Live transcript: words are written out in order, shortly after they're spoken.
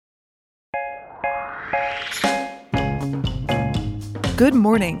Good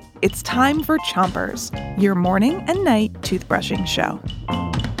morning. It's time for Chompers, your morning and night toothbrushing show.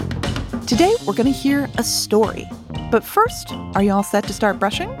 Today, we're going to hear a story. But first, are you all set to start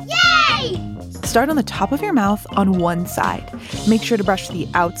brushing? Yay! Start on the top of your mouth on one side. Make sure to brush the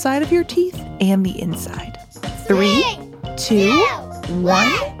outside of your teeth and the inside. 3, 2,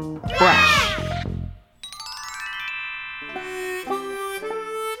 1, brush.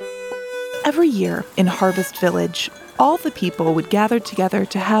 Every year in Harvest Village, all the people would gather together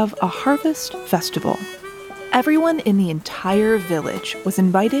to have a harvest festival. Everyone in the entire village was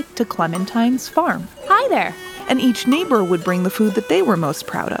invited to Clementine's farm. Hi there. And each neighbor would bring the food that they were most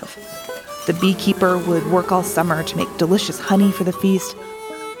proud of. The beekeeper would work all summer to make delicious honey for the feast,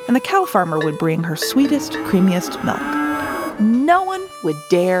 and the cow farmer would bring her sweetest, creamiest milk. No one would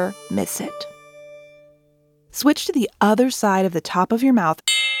dare miss it. Switch to the other side of the top of your mouth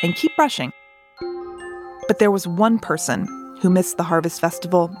and keep brushing. But there was one person who missed the harvest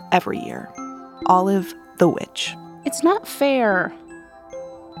festival every year. Olive the witch. It's not fair.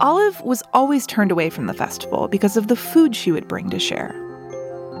 Olive was always turned away from the festival because of the food she would bring to share.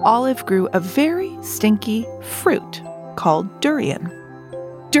 Olive grew a very stinky fruit called durian.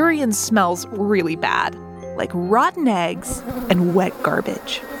 Durian smells really bad, like rotten eggs and wet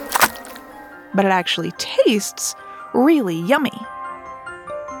garbage. But it actually tastes really yummy.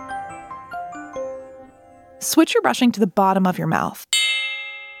 Switch your brushing to the bottom of your mouth.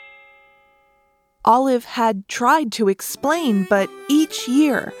 Olive had tried to explain, but each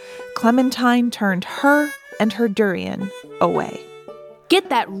year, Clementine turned her and her durian away. Get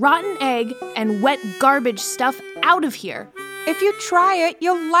that rotten egg and wet garbage stuff out of here. If you try it,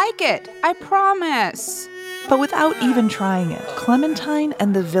 you'll like it. I promise. But without even trying it, Clementine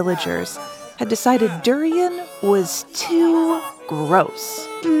and the villagers had decided durian was too gross.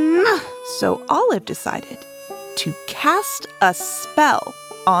 So Olive decided to cast a spell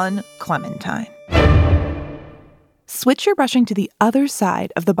on Clementine. Switch your brushing to the other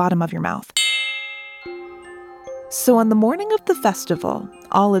side of the bottom of your mouth. So on the morning of the festival,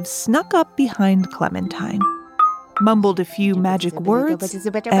 Olive snuck up behind Clementine, mumbled a few magic words,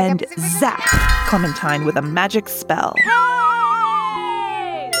 and zapped Clementine with a magic spell.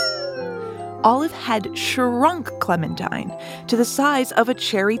 Hey! Olive had shrunk Clementine to the size of a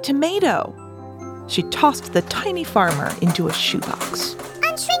cherry tomato. She tossed the tiny farmer into a shoebox.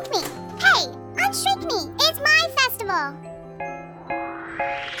 Unshrink me! Hey, unshrink me! It's my festival!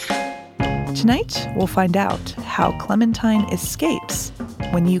 Tonight, we'll find out how Clementine escapes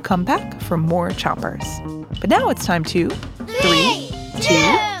when you come back for more Chompers. But now it's time to 3, 2,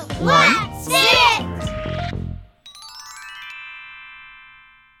 1.